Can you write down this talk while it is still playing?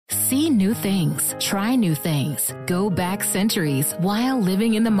See new things, try new things, go back centuries while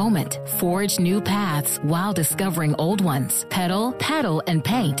living in the moment, forge new paths while discovering old ones, pedal, paddle, and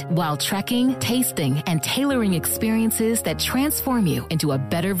paint while trekking, tasting, and tailoring experiences that transform you into a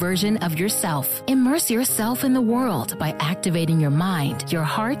better version of yourself. Immerse yourself in the world by activating your mind, your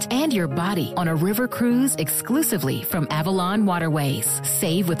heart, and your body on a river cruise exclusively from Avalon Waterways.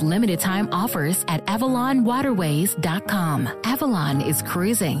 Save with limited time offers at avalonwaterways.com. Avalon is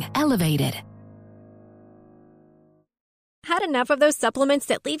cruising elevated. Had enough of those supplements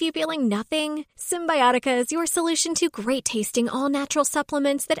that leave you feeling nothing? Symbiotica is your solution to great-tasting, all-natural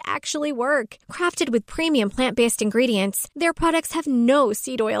supplements that actually work. Crafted with premium plant-based ingredients, their products have no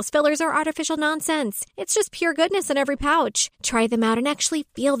seed oils, fillers, or artificial nonsense. It's just pure goodness in every pouch. Try them out and actually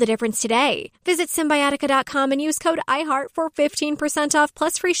feel the difference today. Visit Symbiotica.com and use code IHEART for 15% off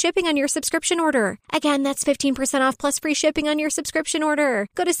plus free shipping on your subscription order. Again, that's 15% off plus free shipping on your subscription order.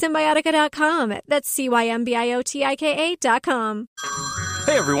 Go to Symbiotica.com. That's CYMBIOTIKA.com.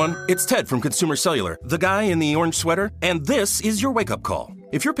 Hey everyone, it's Ted from Consumer Cellular, the guy in the orange sweater, and this is your wake-up call.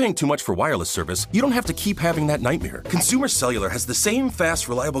 If you're paying too much for wireless service, you don't have to keep having that nightmare. Consumer Cellular has the same fast,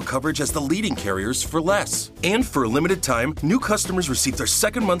 reliable coverage as the leading carriers for less. And for a limited time, new customers receive their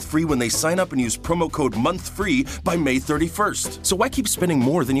second month free when they sign up and use promo code MONTHFREE by May 31st. So why keep spending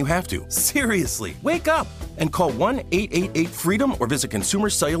more than you have to? Seriously, wake up and call 1-888-FREEDOM or visit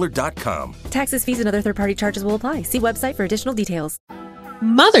consumercellular.com. Taxes, fees, and other third-party charges will apply. See website for additional details.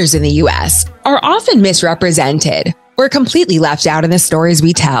 Mothers in the U.S. are often misrepresented or completely left out in the stories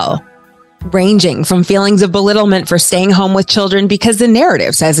we tell, ranging from feelings of belittlement for staying home with children because the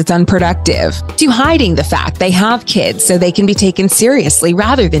narrative says it's unproductive, to hiding the fact they have kids so they can be taken seriously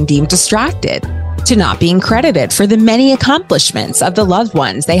rather than deemed distracted, to not being credited for the many accomplishments of the loved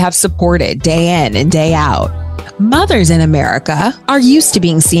ones they have supported day in and day out. Mothers in America are used to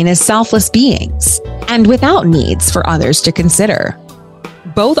being seen as selfless beings and without needs for others to consider,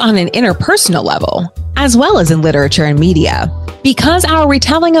 both on an interpersonal level as well as in literature and media, because our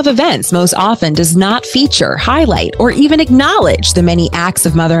retelling of events most often does not feature, highlight, or even acknowledge the many acts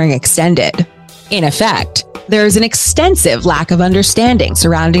of mothering extended. In effect, there is an extensive lack of understanding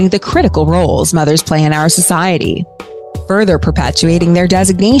surrounding the critical roles mothers play in our society, further perpetuating their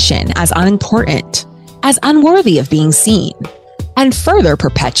designation as unimportant, as unworthy of being seen, and further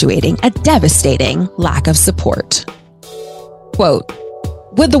perpetuating a devastating lack of support. Quote,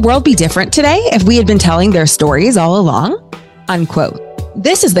 "Would the world be different today if we had been telling their stories all along?" Unquote.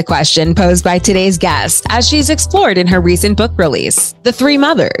 This is the question posed by today's guest as she's explored in her recent book release, The Three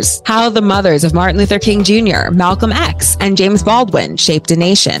Mothers: How the Mothers of Martin Luther King Jr., Malcolm X, and James Baldwin Shaped a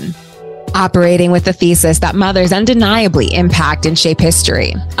Nation. Operating with the thesis that mothers undeniably impact and shape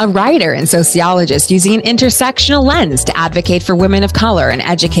history, a writer and sociologist using an intersectional lens to advocate for women of color and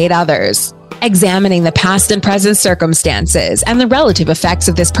educate others, examining the past and present circumstances and the relative effects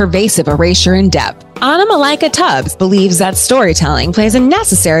of this pervasive erasure in depth, Anna Malaika Tubbs believes that storytelling plays a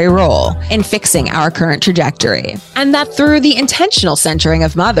necessary role in fixing our current trajectory, and that through the intentional centering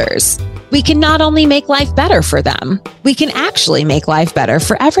of mothers, we can not only make life better for them, we can actually make life better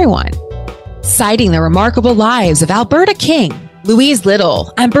for everyone. Citing the remarkable lives of Alberta King, Louise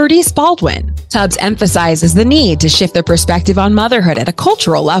Little, and Bernice Baldwin, Tubbs emphasizes the need to shift the perspective on motherhood at a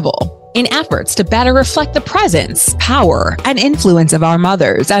cultural level, in efforts to better reflect the presence, power, and influence of our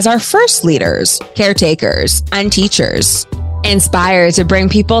mothers as our first leaders, caretakers, and teachers. Inspired to bring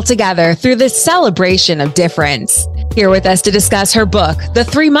people together through the celebration of difference. Here with us to discuss her book, The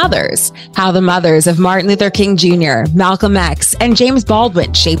Three Mothers: How the Mothers of Martin Luther King Jr., Malcolm X, and James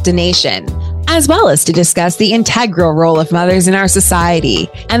Baldwin Shaped a Nation, as well as to discuss the integral role of mothers in our society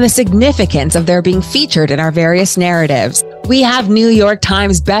and the significance of their being featured in our various narratives. We have New York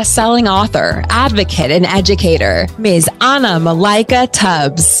Times best-selling author, advocate, and educator, Ms. Anna Malaika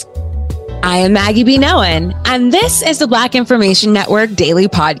Tubbs. I am Maggie B. Noen, and this is the Black Information Network Daily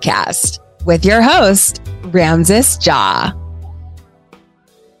Podcast with your host, Ramses Ja.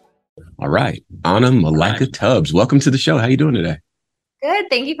 All right, Anna Malaika Tubbs, welcome to the show. How you doing today?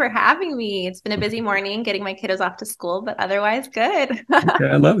 Good. Thank you for having me. It's been a busy morning getting my kiddos off to school, but otherwise good. Okay,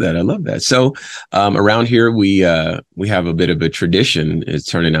 I love that. I love that. So around here, we have a bit of a tradition, it's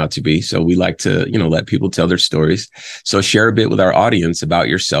turning out to be. So we like to, let people tell their stories. So share a bit with our audience about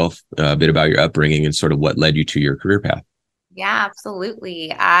yourself, a bit about your upbringing and sort of what led you to your career path. Yeah,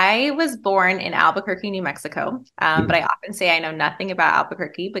 absolutely. I was born in Albuquerque, New Mexico, but I often say I know nothing about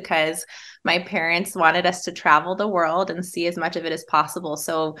Albuquerque because my parents wanted us to travel the world and see as much of it as possible.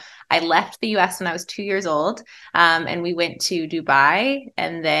 So I left the US when I was 2 years old, and we went to Dubai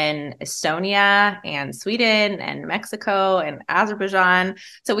and then Estonia and Sweden and Mexico and Azerbaijan.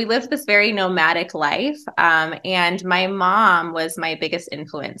 So we lived this very nomadic life. And my mom was my biggest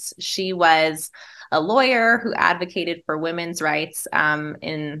influence. She was a lawyer who advocated for women's rights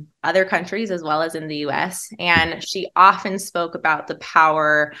in other countries as well as in the US. And she often spoke about the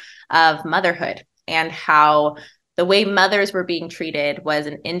power of motherhood and how the way mothers were being treated was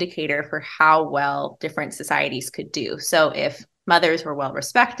an indicator for how well different societies could do. So if mothers were well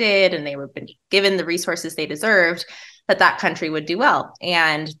respected and they were given the resources they deserved, that country would do well.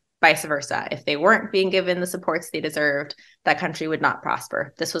 And vice versa. If they weren't being given the supports they deserved, that country would not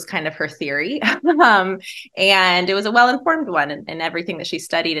prosper. This was kind of her theory. And it was a well-informed one in everything that she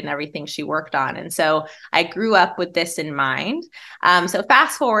studied and everything she worked on. And so I grew up with this in mind. So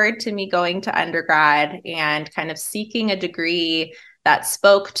fast forward to me going to undergrad and kind of seeking a degree that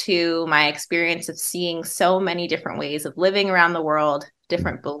spoke to my experience of seeing so many different ways of living around the world,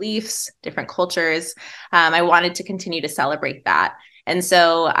 different beliefs, different cultures. I wanted to continue to celebrate that. And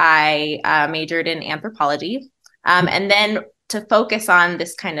so I majored in anthropology. And then to focus on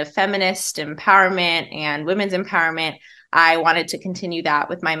this kind of feminist empowerment and women's empowerment, I wanted to continue that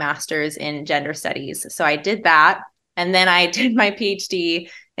with my master's in gender studies. So I did that. And then I did my PhD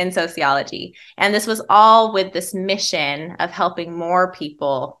in sociology. And this was all with this mission of helping more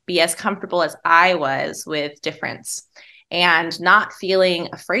people be as comfortable as I was with difference and not feeling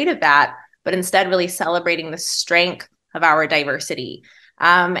afraid of that, but instead really celebrating the strength of our diversity.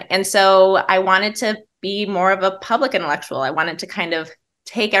 And so I wanted to be more of a public intellectual. I wanted to kind of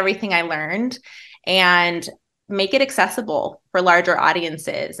take everything I learned and make it accessible for larger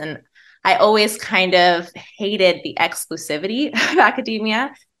audiences. And I always kind of hated the exclusivity of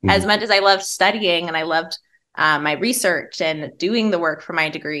academia. As much as I loved studying and I loved my research and doing the work for my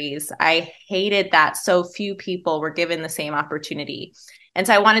degrees, I hated that so few people were given the same opportunity. And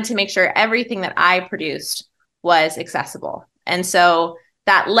so I wanted to make sure everything that I produced was accessible. And so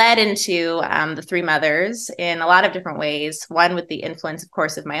that led into the Three Mothers in a lot of different ways. One with the influence, of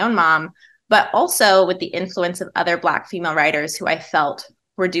course, of my own mom, but also with the influence of other Black female writers who I felt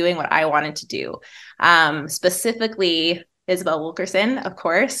were doing what I wanted to do. Specifically, Isabel Wilkerson, of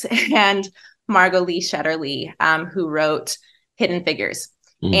course, and Margot Lee Shetterly, who wrote Hidden Figures.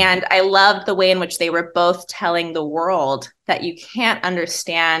 And I loved the way in which they were both telling the world that you can't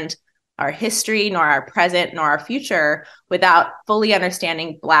understand our history, nor our present, nor our future without fully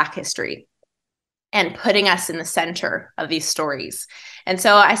understanding Black history and putting us in the center of these stories. And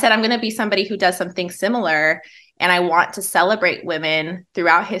so I said, I'm going to be somebody who does something similar. And I want to celebrate women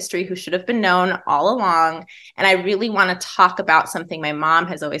throughout history who should have been known all along. And I really want to talk about something my mom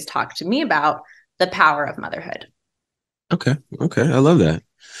has always talked to me about, the power of motherhood. Okay. I love that.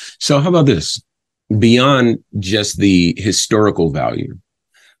 So how about this? Beyond just the historical value,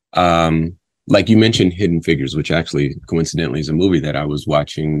 like you mentioned Hidden Figures, which actually coincidentally is a movie that I was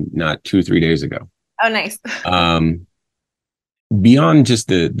watching not 2 or 3 days ago. Oh, nice. Beyond just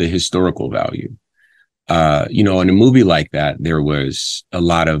the historical value, in a movie like that, there was a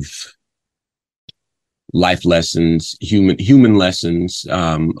lot of life lessons, human lessons,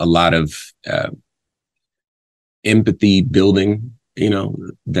 a lot of empathy building,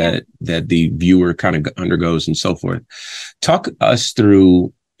 that the viewer kind of undergoes and so forth. Talk us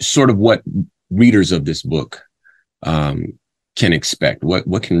through sort of what readers of this book can expect.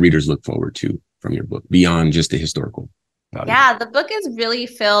 What can readers look forward to from your book beyond just the historical value? Yeah, the book is really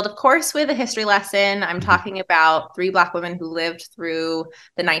filled, of course, with a history lesson. I'm talking about 3 Black women who lived through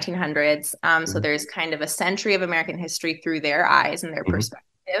the 1900s. So there's kind of a century of American history through their eyes and their perspective.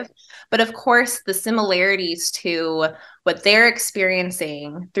 But of course, the similarities to what they're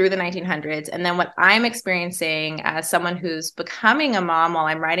experiencing through the 1900s, and then what I'm experiencing as someone who's becoming a mom while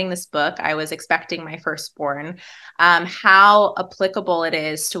I'm writing this book. I was expecting my firstborn, how applicable it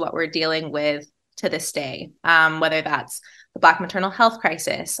is to what we're dealing with to this day, whether that's the Black maternal health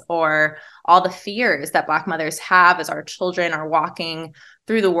crisis or all the fears that Black mothers have as our children are walking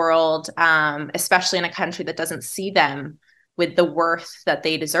through the world, especially in a country that doesn't see them with the worth that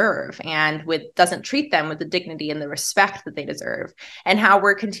they deserve and doesn't treat them with the dignity and the respect that they deserve, and how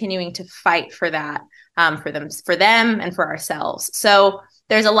we're continuing to fight for that, for them and for ourselves. So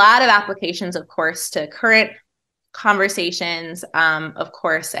there's a lot of applications, of course, to current conversations. Of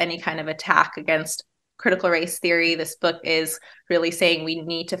course, any kind of attack against critical race theory. This book is really saying we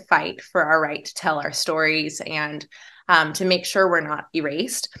need to fight for our right to tell our stories and to make sure we're not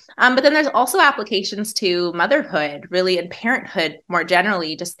erased. But then there's also applications to motherhood, really, and parenthood more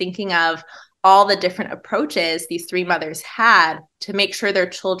generally, just thinking of all the different approaches these three mothers had to make sure their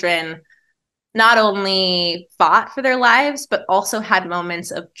children not only fought for their lives, but also had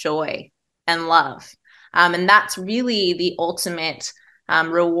moments of joy and love. And that's really the ultimate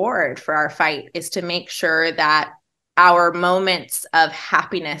reward for our fight, is to make sure that our moments of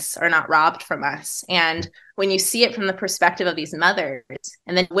happiness are not robbed from us. And when you see it from the perspective of these mothers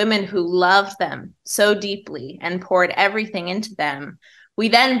and then women who loved them so deeply and poured everything into them, we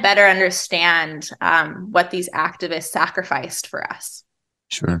then better understand what these activists sacrificed for us.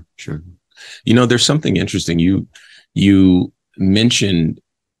 Sure. There's something interesting. You mentioned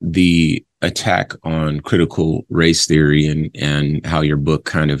the attack on critical race theory and how your book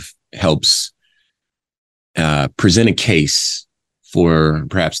kind of helps present a case for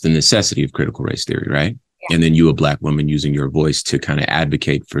perhaps the necessity of critical race theory, right? Yeah. And then you, a Black woman, using your voice to kind of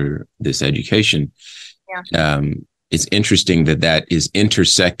advocate for this education. Yeah. It's interesting that is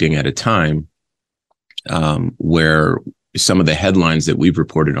intersecting at a time where some of the headlines that we've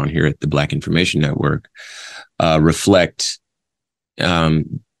reported on here at the Black Information Network reflect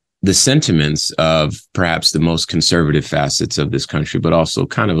the sentiments of perhaps the most conservative facets of this country, but also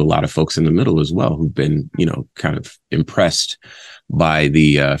kind of a lot of folks in the middle as well who've been, kind of impressed by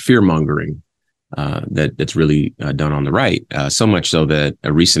the fear mongering that's really done on the right. So much so that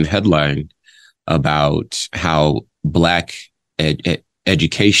a recent headline about how Black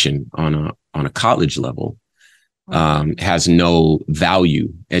education on a college level has no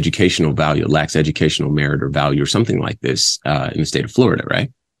value, educational value, lacks educational merit or value or something like this in the state of Florida,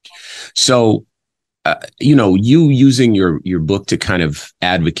 right? So, you using your book to kind of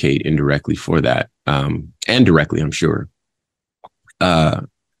advocate indirectly for that, and directly, I'm sure,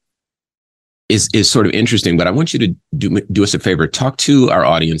 is sort of interesting. But I want you to do us a favor, talk to our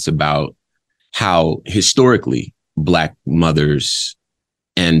audience about how historically Black mothers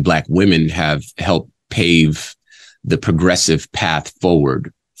and Black women have helped pave the progressive path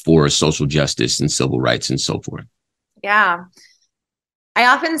forward for social justice and civil rights and so forth. Yeah. I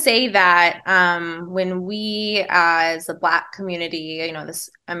often say that when we as a Black community, this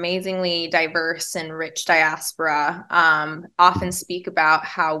amazingly diverse and rich diaspora, often speak about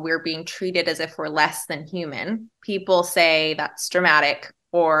how we're being treated as if we're less than human. People say that's dramatic,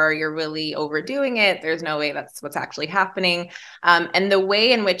 or you're really overdoing it. There's no way that's what's actually happening. And the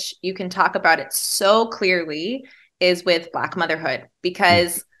way in which you can talk about it so clearly is with Black motherhood,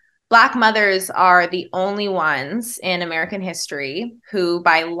 because Black mothers are the only ones in American history who,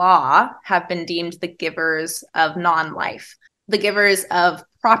 by law, have been deemed the givers of non-life, the givers of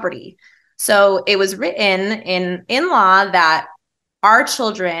property. So it was written in law that our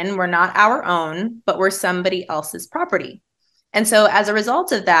children were not our own, but were somebody else's property. And so as a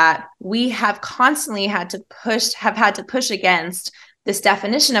result of that, we have constantly had to push against this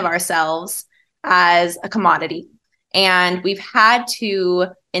definition of ourselves as a commodity. And we've had to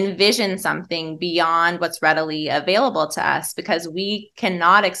envision something beyond what's readily available to us, because we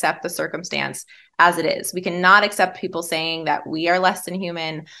cannot accept the circumstance as it is. We cannot accept people saying that we are less than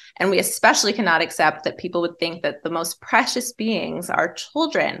human. And we especially cannot accept that people would think that the most precious beings, our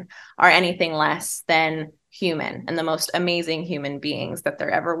children, are anything less than human and the most amazing human beings that there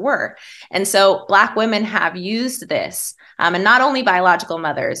ever were. And so Black women have used this, and not only biological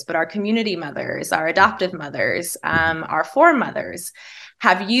mothers, but our community mothers, our adoptive mothers, our foremothers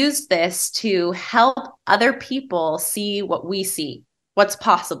have used this to help other people see what we see, what's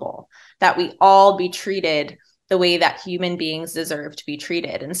possible, that we all be treated the way that human beings deserve to be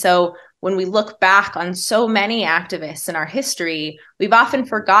treated. And so when we look back on so many activists in our history, we've often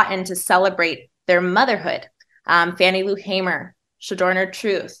forgotten to celebrate their motherhood. Fannie Lou Hamer, Sojourner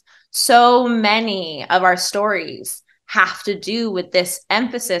Truth. So many of our stories have to do with this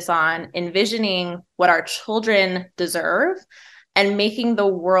emphasis on envisioning what our children deserve and making the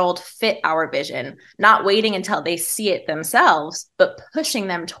world fit our vision, not waiting until they see it themselves, but pushing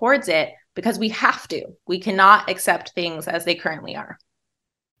them towards it, because we have to. We cannot accept things as they currently are.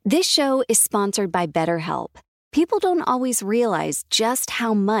 This show is sponsored by BetterHelp. People don't always realize just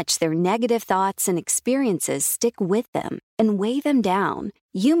how much their negative thoughts and experiences stick with them and weigh them down.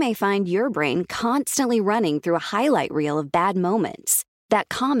 You may find your brain constantly running through a highlight reel of bad moments. That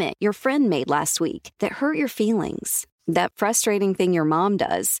comment your friend made last week that hurt your feelings. That frustrating thing your mom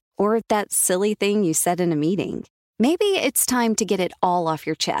does. Or that silly thing you said in a meeting. Maybe it's time to get it all off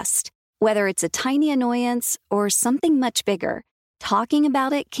your chest. Whether it's a tiny annoyance or something much bigger, talking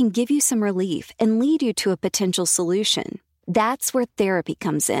about it can give you some relief and lead you to a potential solution. That's where therapy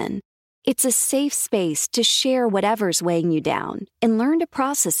comes in. It's a safe space to share whatever's weighing you down and learn to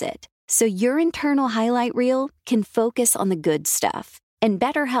process it so your internal highlight reel can focus on the good stuff. And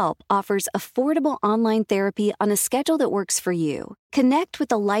BetterHelp offers affordable online therapy on a schedule that works for you. Connect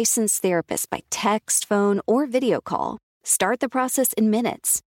with a licensed therapist by text, phone, or video call. Start the process in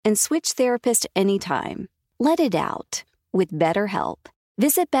minutes and switch therapist anytime. Let it out with BetterHelp.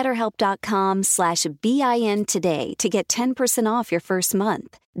 Visit BetterHelp.com/BIN today to get 10% off your first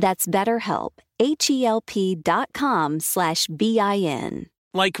month. That's BetterHelp, HELP.com/BIN.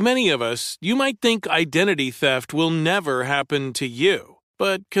 Like many of us, you might think identity theft will never happen to you.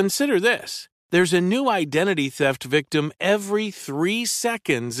 But consider this. There's a new identity theft victim every 3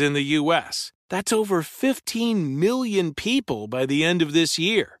 seconds in the U.S. That's over 15 million people by the end of this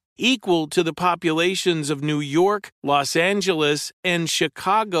year, equal to the populations of New York, Los Angeles, and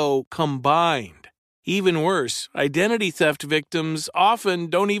Chicago combined. Even worse, identity theft victims often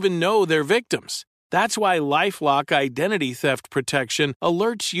don't even know they're victims. That's why LifeLock Identity Theft Protection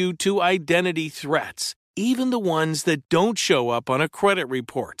alerts you to identity threats, even the ones that don't show up on a credit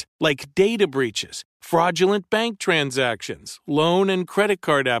report, like data breaches, fraudulent bank transactions, loan and credit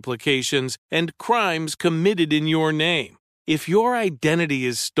card applications, and crimes committed in your name. If your identity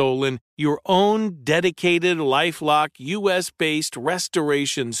is stolen, your own dedicated LifeLock U.S.-based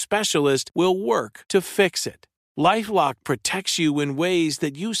restoration specialist will work to fix it. LifeLock protects you in ways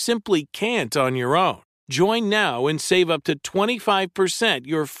that you simply can't on your own. Join now and save up to 25%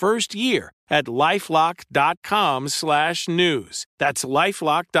 your first year at LifeLock.com/news. That's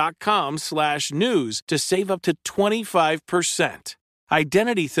LifeLock.com/news to save up to 25%.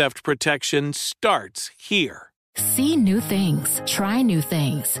 Identity theft protection starts here. See new things, try new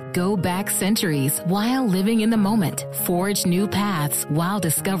things, go back centuries while living in the moment, forge new paths while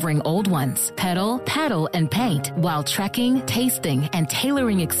discovering old ones, pedal, paddle, and paint while trekking, tasting, and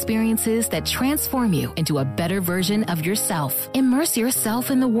tailoring experiences that transform you into a better version of yourself. Immerse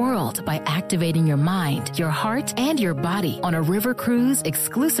yourself in the world by activating your mind, your heart, and your body on a river cruise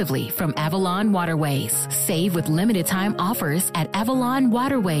exclusively from Avalon Waterways. Save with limited time offers at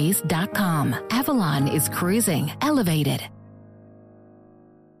AvalonWaterways.com. Avalon is cruising elevated.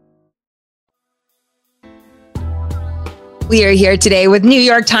 We are here today with New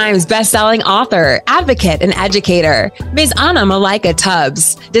York Times bestselling author, advocate, and educator, Ms. Anna Malaika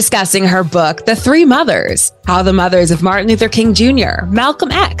Tubbs, discussing her book, The Three Mothers: How the Mothers of Martin Luther King Jr.,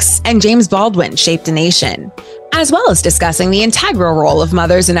 Malcolm X, and James Baldwin Shaped a Nation, as well as discussing the integral role of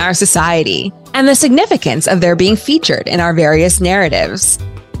mothers in our society and the significance of their being featured in our various narratives.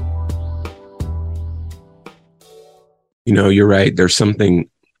 You know, you're right. There's something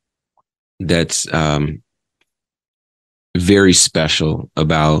that's very special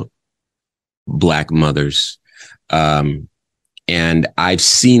about Black mothers. And I've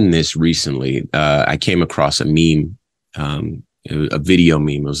seen this recently. I came across a meme, a video meme.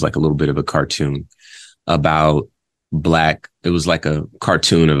 It was like a little bit of a cartoon about it was like a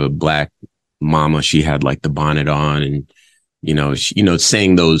cartoon of a Black mama. She had like the bonnet on and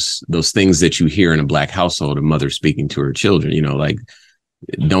saying those things that you hear in a Black household, a mother speaking to her children, like,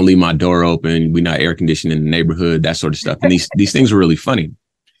 don't leave my door open. We're not air conditioned in the neighborhood, that sort of stuff. And these things were really funny.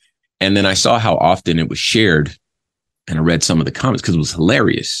 And then I saw how often it was shared and I read some of the comments because it was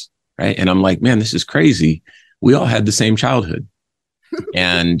hilarious. Right. And I'm like, man, this is crazy. We all had the same childhood.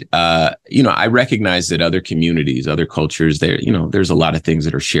 And, I recognize that other communities, other cultures there's a lot of things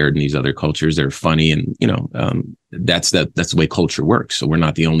that are shared in these other cultures. They're funny. And, that's the way culture works. So we're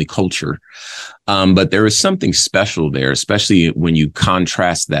not the only culture. But there is something special there, especially when you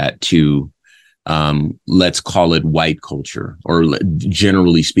contrast that to, let's call it white culture, or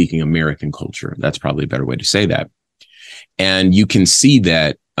generally speaking, American culture. That's probably a better way to say that. And you can see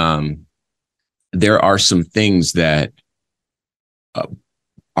that, there are some things that,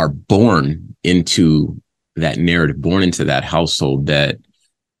 are born into that narrative, born into that household, that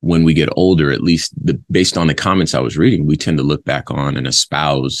when we get older, at least based on the comments I was reading, we tend to look back on and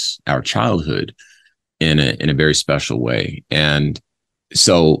espouse our childhood in a very special way. And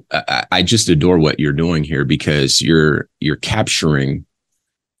so I just adore what you're doing here, because you're capturing,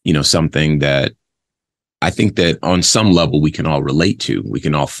 something that I think that on some level we can all relate to. We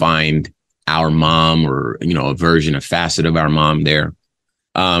can all find our mom, or, a version, a facet of our mom there.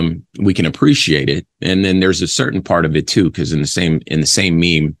 We can appreciate it. And then there's a certain part of it too, because in the same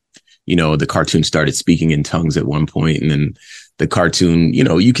meme, the cartoon started speaking in tongues at one point, and then the cartoon,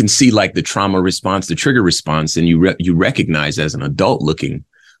 you can see like the trauma response, the trigger response, and you recognize as an adult looking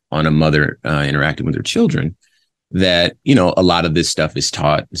on a mother interacting with her children, that, you know, a lot of this stuff is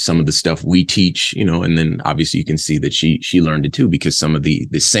taught, some of the stuff we teach, you know, and then obviously you can see that she learned it too, because some of the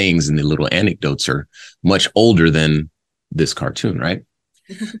sayings and the little anecdotes are much older than this cartoon, right?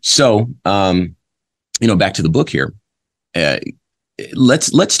 So, you know, back to the book here.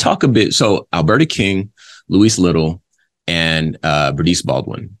 Let's talk a bit. So Alberta King, Louise Little, and Bernice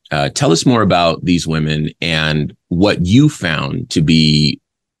Baldwin. Tell us more about these women and what you found to be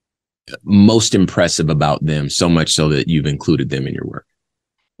most impressive about them, so much so that you've included them in your work.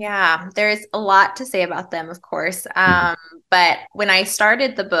 Yeah, there's a lot to say about them, of course. But when I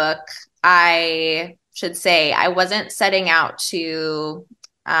started the book, I should say I wasn't setting out to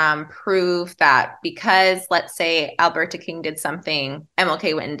prove that because, let's say, Alberta King did something,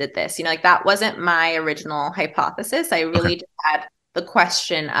 MLK went and did this. You know, like that wasn't my original hypothesis. I really just had the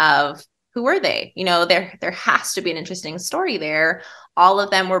question of who were they? You know, there has to be an interesting story there. All of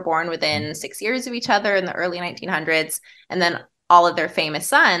them were born within 6 years of each other in the early 1900s. And then all of their famous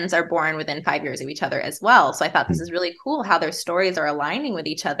sons are born within 5 years of each other as well. So I thought this is really cool how their stories are aligning with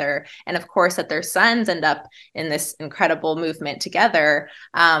each other. And of course, that their sons end up in this incredible movement together.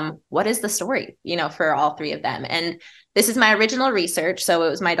 What is the story, you know, for all three of them? And this is my original research. So it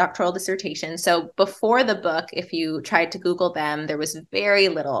was my doctoral dissertation. So before the book, if you tried to Google them, there was very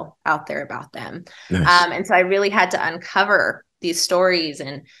little out there about them. Nice. And so I really had to uncover these stories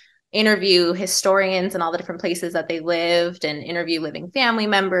and interview historians in all the different places that they lived and interview living family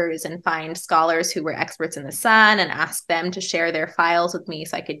members and find scholars who were experts in the sun and ask them to share their files with me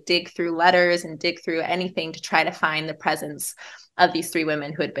so I could dig through letters and dig through anything to try to find the presence of these three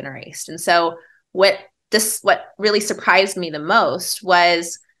women who had been erased. And so what really surprised me the most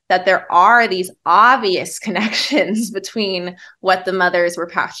was that there are these obvious connections between what the mothers were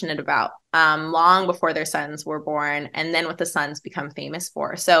passionate about long before their sons were born, and then what the sons become famous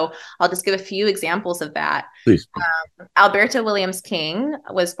for. So I'll just give a few examples of that. Please. Alberta Williams King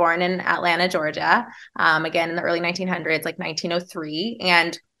was born in Atlanta, Georgia, again in the early 1900s, like 1903.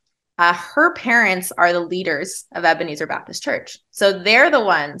 And her parents are the leaders of Ebenezer Baptist Church. So they're the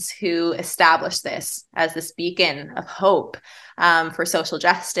ones who established this as this beacon of hope for social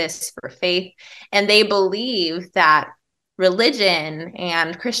justice, for faith. And they believe that religion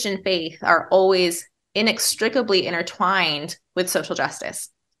and Christian faith are always inextricably intertwined with social justice.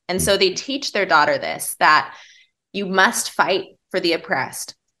 And so they teach their daughter this, that you must fight for the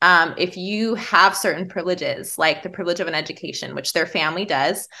oppressed. If you have certain privileges, like the privilege of an education, which their family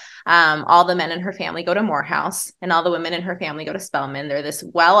does, all the men in her family go to Morehouse and all the women in her family go to Spelman. They're this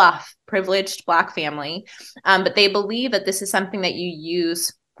well-off, privileged Black family. But they believe that this is something that you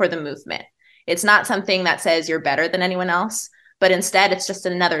use for the movement. It's not something that says you're better than anyone else, but instead it's just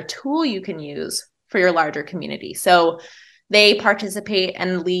another tool you can use for your larger community. So they participate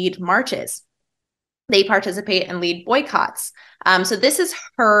and lead marches. They participate and lead boycotts. So this is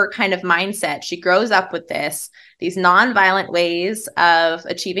her kind of mindset. She grows up with these nonviolent ways of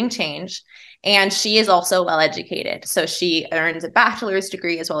achieving change. And she is also well educated. So she earns a bachelor's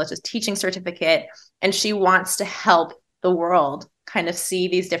degree as well as a teaching certificate. And she wants to help the world kind of see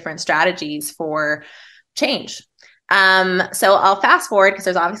these different strategies for change. So I'll fast forward because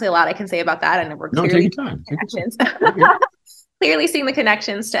there's obviously a lot I can say about that. And we're clearly connections. Clearly seeing the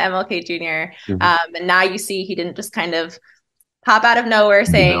connections to MLK Jr. And now you see he didn't just kind of pop out of nowhere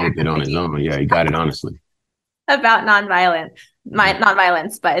saying it on his own. Yeah, he got it honestly about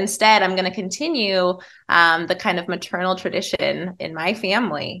nonviolence, but instead I'm going to continue the kind of maternal tradition in my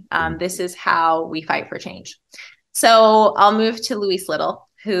family. This is how we fight for change. So I'll move to Louise Little,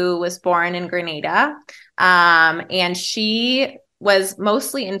 who was born in Grenada, and she was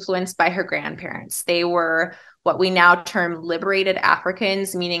mostly influenced by her grandparents. They were what we now term liberated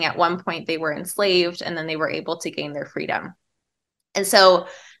Africans, meaning at one point they were enslaved and then they were able to gain their freedom. And so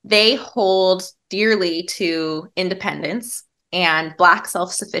they hold dearly to independence and Black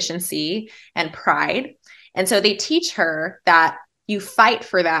self-sufficiency and pride. And so they teach her that you fight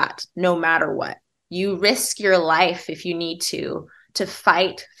for that no matter what. You risk your life if you need to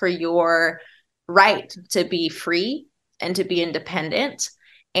fight for your right to be free and to be independent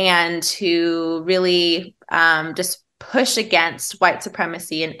and to really just push against white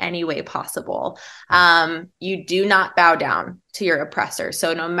supremacy in any way possible. You do not bow down to your oppressor.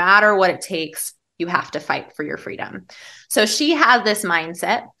 So no matter what it takes, you have to fight for your freedom. So she has this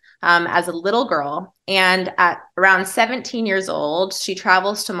mindset as a little girl. And at around 17 years old, she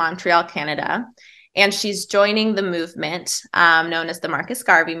travels to Montreal, Canada, and she's joining the movement known as the Marcus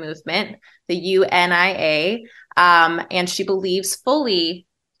Garvey movement, the UNIA. And she believes fully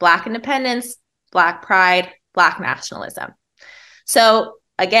Black independence, Black pride, Black nationalism. So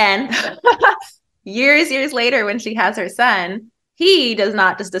again, years later, when she has her son, he does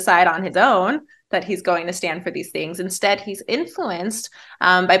not just decide on his own that he's going to stand for these things. Instead, he's influenced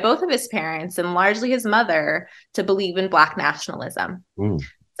by both of his parents and largely his mother to believe in Black nationalism.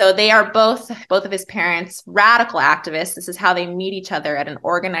 So they are both of his parents, radical activists. This is how they meet each other at an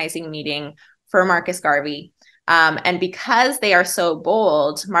organizing meeting for Marcus Garvey. And because they are so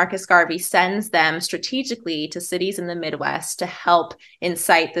bold, Marcus Garvey sends them strategically to cities in the Midwest to help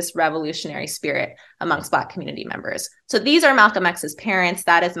incite this revolutionary spirit amongst Black community members. So these are Malcolm X's parents.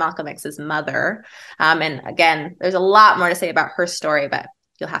 That is Malcolm X's mother. And again, there's a lot more to say about her story, but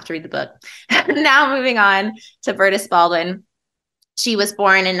you'll have to read the book. Now moving on to Berdis Baldwin. She was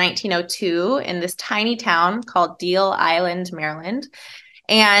born in 1902 in this tiny town called Deal Island, Maryland.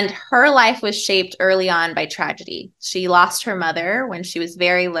 And her life was shaped early on by tragedy. She lost her mother when she was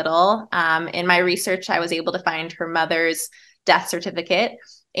very little. In my research, I was able to find her mother's death certificate,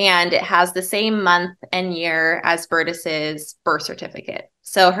 and it has the same month and year as Berdis's birth certificate.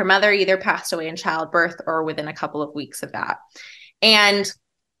 So her mother either passed away in childbirth or within a couple of weeks of that. And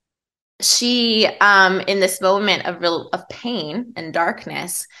she, in this moment of pain and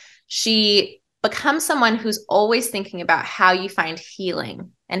darkness, she become someone who's always thinking about how you find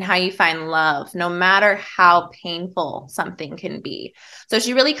healing and how you find love, no matter how painful something can be. So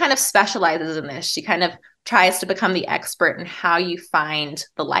she really kind of specializes in this. She kind of tries to become the expert in how you find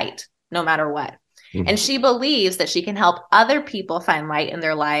the light, no matter what. Mm-hmm. And she believes that she can help other people find light in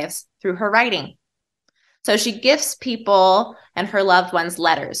their lives through her writing. So she gifts people and her loved ones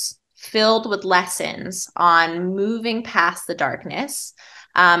letters filled with lessons on moving past the darkness,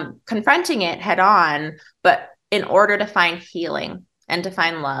 confronting it head on, but in order to find healing and to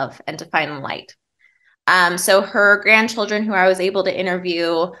find love and to find light. So her grandchildren, who I was able to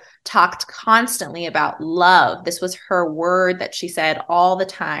interview, talked constantly about love. This was her word that she said all the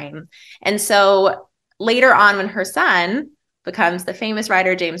time. And so later on, when her son becomes the famous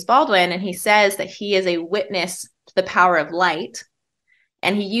writer James Baldwin, and he says that he is a witness to the power of light,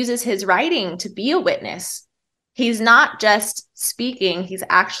 and he uses his writing to be a witness, he's not just speaking, he's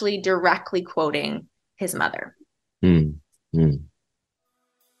actually directly quoting his mother.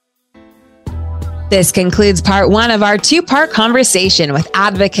 This concludes part one of our two-part conversation with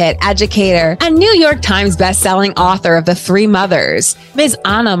advocate, educator, and New York Times bestselling author of The Three Mothers, Ms.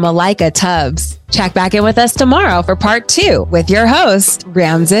 Anna Malaika Tubbs. Check back in with us tomorrow for part two with your host,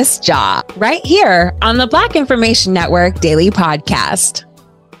 Ramses Ja, right here on the Black Information Network Daily Podcast.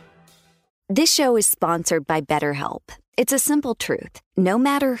 This show is sponsored by BetterHelp. It's a simple truth. No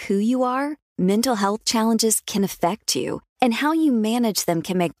matter who you are, mental health challenges can affect you, and how you manage them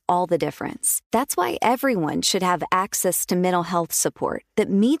can make all the difference. That's why everyone should have access to mental health support that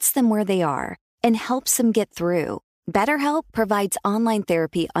meets them where they are and helps them get through. BetterHelp provides online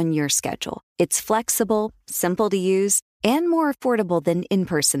therapy on your schedule. It's flexible, simple to use, and more affordable than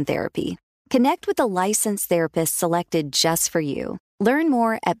in-person therapy. Connect with a licensed therapist selected just for you. Learn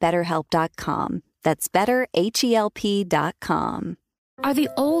more at BetterHelp.com. That's BetterHelp.com. Are the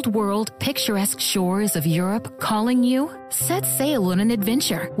old world picturesque shores of Europe calling you? Set sail on an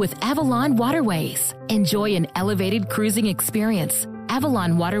adventure with Avalon Waterways. Enjoy an elevated cruising experience.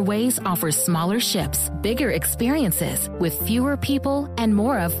 Avalon Waterways offers smaller ships, bigger experiences, with fewer people and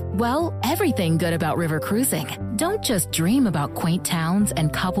more of, well, everything good about river cruising. Don't just dream about quaint towns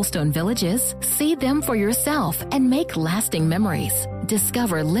and cobblestone villages. See them for yourself and make lasting memories.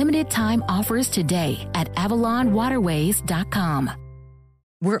 Discover limited time offers today at AvalonWaterways.com.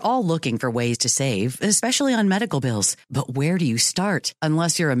 We're all looking for ways to save, especially on medical bills. But where do you start?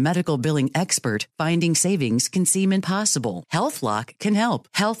 Unless you're a medical billing expert, finding savings can seem impossible. HealthLock can help.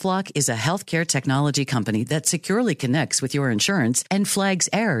 HealthLock is a healthcare technology company that securely connects with your insurance and flags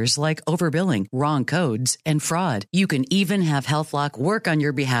errors like overbilling, wrong codes, and fraud. You can even have HealthLock work on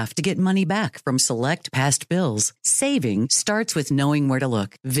your behalf to get money back from select past bills. Saving starts with knowing where to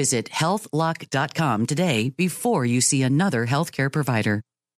look. Visit healthlock.com today before you see another healthcare provider.